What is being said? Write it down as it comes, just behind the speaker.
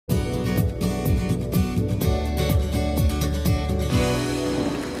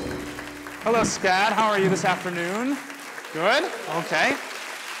Hello, SCAD. How are you this afternoon? Good? Okay.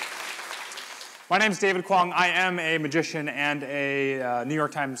 My name's David Kwong. I am a magician and a New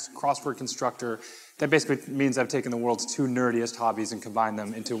York Times crossword constructor. That basically means I've taken the world's two nerdiest hobbies and combined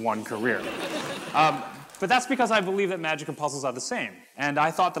them into one career. But that's because I believe that magic and puzzles are the same. And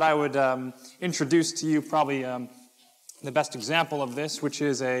I thought that I would introduce to you probably the best example of this, which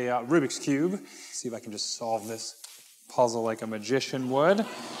is a Rubik's Cube. See if I can just solve this puzzle like a magician would.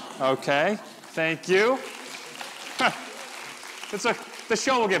 Okay, thank you. The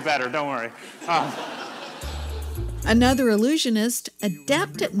show will get better, don't worry. Another illusionist,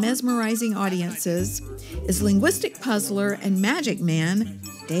 adept at mesmerizing audiences, is linguistic puzzler and magic man,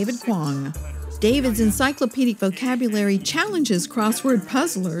 David Kwong. David's encyclopedic vocabulary challenges crossword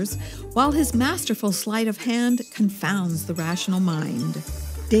puzzlers, while his masterful sleight of hand confounds the rational mind.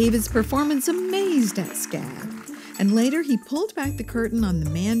 David's performance amazed at SCAD, and later he pulled back the curtain on the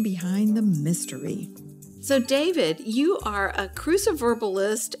man behind the mystery. So David, you are a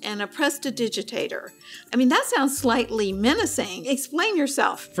cruciverbalist and a prestidigitator. I mean, that sounds slightly menacing. Explain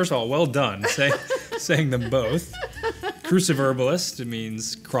yourself. First of all, well done saying them both. Cruciverbalist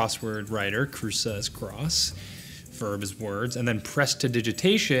means crossword writer. Cruca is cross. Verb is words. And then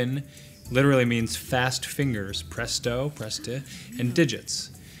prestidigitation literally means fast fingers. Presto, preste, and digits.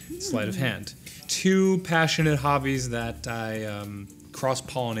 Sleight of hand. Two passionate hobbies that I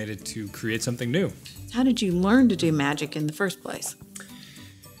cross-pollinated to create something new. How did you learn to do magic in the first place?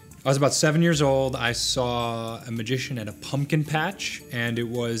 I was about 7 years old. I saw a magician at a pumpkin patch, and it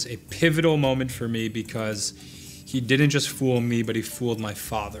was a pivotal moment for me because he didn't just fool me, but he fooled my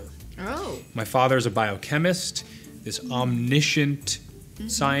father. Oh. My father is a biochemist, this omniscient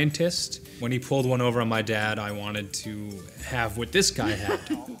scientist. When he pulled one over on my dad, I wanted to have what this guy had.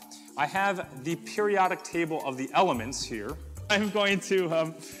 I have the periodic table of the elements here. I'm going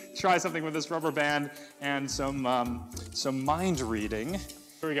to try something with this rubber band and some mind reading.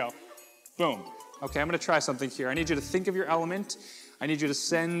 Here we go. Boom. Okay, I'm going to try something here. I need you to think of your element. I need you to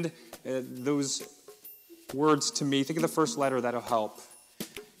send those words to me. Think of the first letter. That'll help.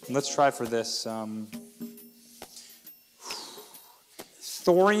 And let's try for this.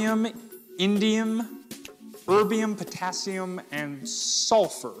 Thorium, indium, erbium, potassium, and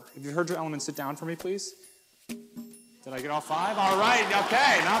sulfur. Have you heard your elements? Sit down for me, please. Did I get all five? All right,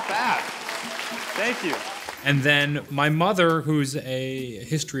 okay, not bad. Thank you. And then my mother, who's a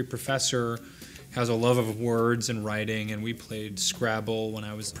history professor, has a love of words and writing, and we played Scrabble when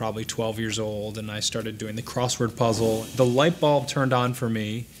I was probably 12 years old, and I started doing the crossword puzzle. The light bulb turned on for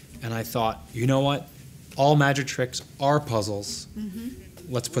me, and I thought, you know what? All magic tricks are puzzles.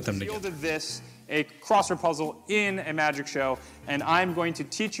 Let's put them together. Yielded this, a crossword puzzle in a magic show, and I'm going to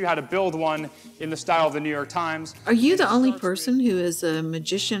teach you how to build one in the style of the New York Times. Are you the only person who is a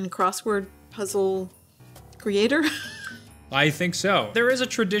magician crossword puzzle creator? I think so. There is a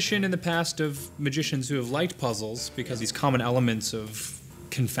tradition in the past of magicians who have liked puzzles because these common elements of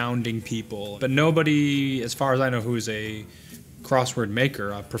confounding people. But nobody, as far as I know, who is a crossword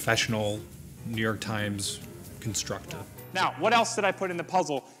maker, a professional New York Times constructor. Now, what else did I put in the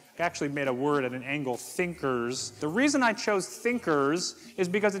puzzle? I actually made a word at an angle, thinkers. The reason I chose thinkers is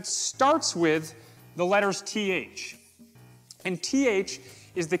because it starts with the letters TH. And TH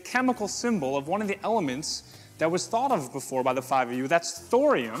is the chemical symbol of one of the elements that was thought of before by the five of you. That's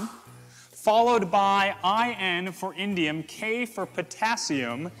thorium, followed by IN for indium, K for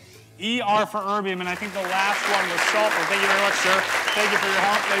potassium, ER for erbium, and I think the last one was sulfur. Thank you very much, sir. Thank you for your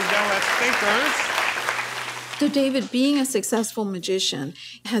help, ladies and gentlemen. That's thinkers. So David, being a successful magician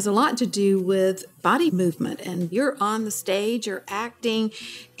has a lot to do with body movement, and you're on the stage, you're acting,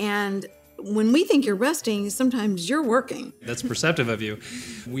 and when we think you're resting, sometimes you're working. That's perceptive of you.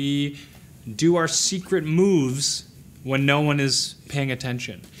 We do our secret moves when no one is paying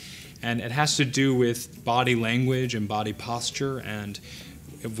attention, and it has to do with body language and body posture, and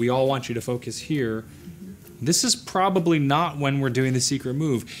if we all want you to focus here, this is probably not when we're doing the secret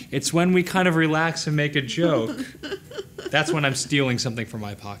move. It's when we kind of relax and make a joke. That's when I'm stealing something from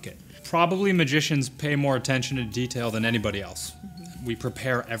my pocket. Probably magicians pay more attention to detail than anybody else. We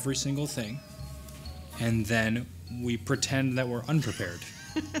prepare every single thing, and then we pretend that we're unprepared.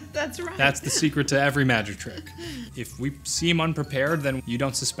 That's right. That's the secret to every magic trick. If we seem unprepared, then you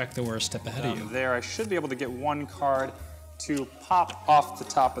don't suspect that we're a step ahead of you. There, I should be able to get one card to pop off the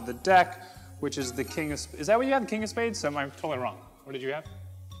top of the deck, which is the King of Spades. Is that what you have, the King of Spades? So am I totally wrong? What did you have?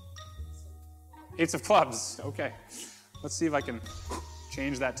 Ace of Clubs, okay. Let's see if I can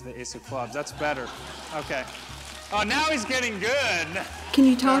change that to the Ace of Clubs. That's better, okay. Oh, now he's getting good. Can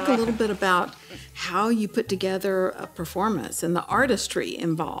you talk a little bit about how you put together a performance and the artistry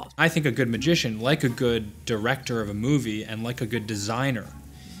involved. I think a good magician, like a good director of a movie and like a good designer,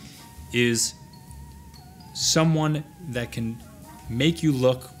 is someone that can make you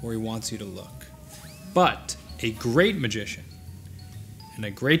look where he wants you to look. But a great magician and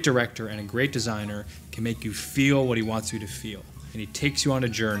a great director and a great designer can make you feel what he wants you to feel. And he takes you on a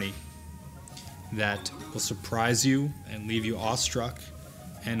journey that will surprise you and leave you awestruck.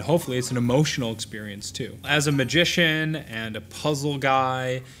 And hopefully it's an emotional experience too. As a magician and a puzzle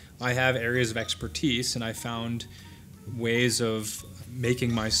guy, I have areas of expertise, and I found ways of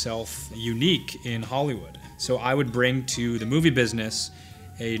making myself unique in Hollywood. So I would bring to the movie business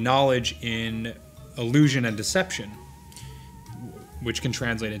a knowledge in illusion and deception, which can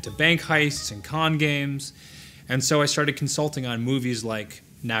translate into bank heists and con games. And so I started consulting on movies like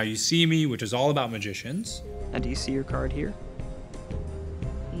Now You See Me, which is all about magicians. And do you see your card here?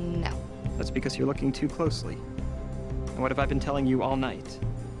 No. That's because you're looking too closely. And what have I been telling you all night?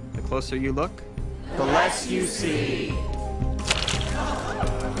 The closer you look, the less you see.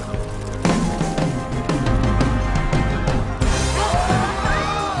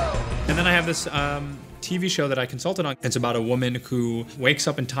 And then I have this TV show that I consulted on. It's about a woman who wakes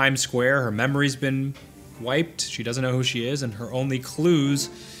up in Times Square. Her memory's been wiped. She doesn't know who she is, and her only clues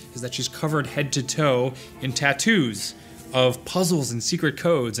is that she's covered head to toe in tattoos of puzzles and secret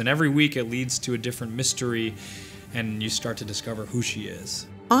codes. And every week it leads to a different mystery, and you start to discover who she is.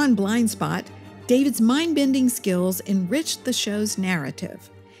 On Blind Spot, David's mind-bending skills enriched the show's narrative,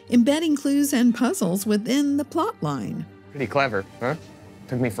 embedding clues and puzzles within the plot line. Pretty clever, huh?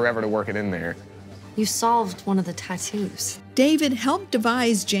 Took me forever to work it in there. You solved one of the tattoos. David helped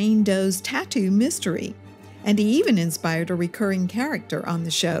devise Jane Doe's tattoo mystery, and he even inspired a recurring character on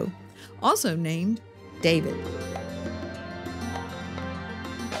the show, also named David.